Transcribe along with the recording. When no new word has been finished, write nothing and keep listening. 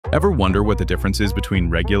Ever wonder what the difference is between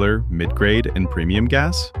regular, mid-grade, and premium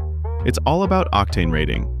gas? It's all about octane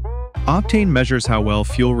rating. Octane measures how well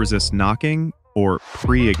fuel resists knocking, or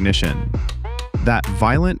pre-ignition. That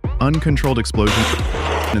violent, uncontrolled explosion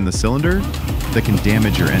in the cylinder that can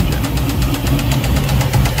damage your engine.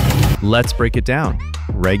 Let's break it down.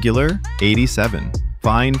 Regular, 87.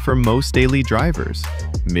 Fine for most daily drivers.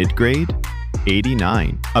 Mid-grade,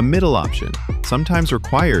 89. A middle option, sometimes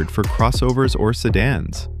required for crossovers or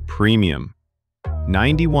sedans. Premium,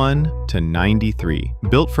 91 to 93.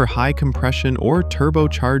 Built for high compression or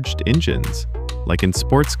turbocharged engines, like in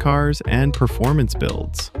sports cars and performance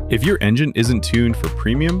builds. If your engine isn't tuned for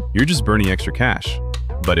premium, you're just burning extra cash.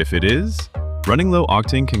 But if it is, running low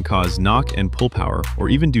octane can cause knock and pull power or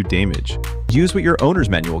even do damage. Use what your owner's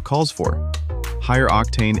manual calls for. Higher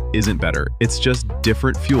octane isn't better, it's just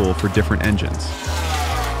different fuel for different engines.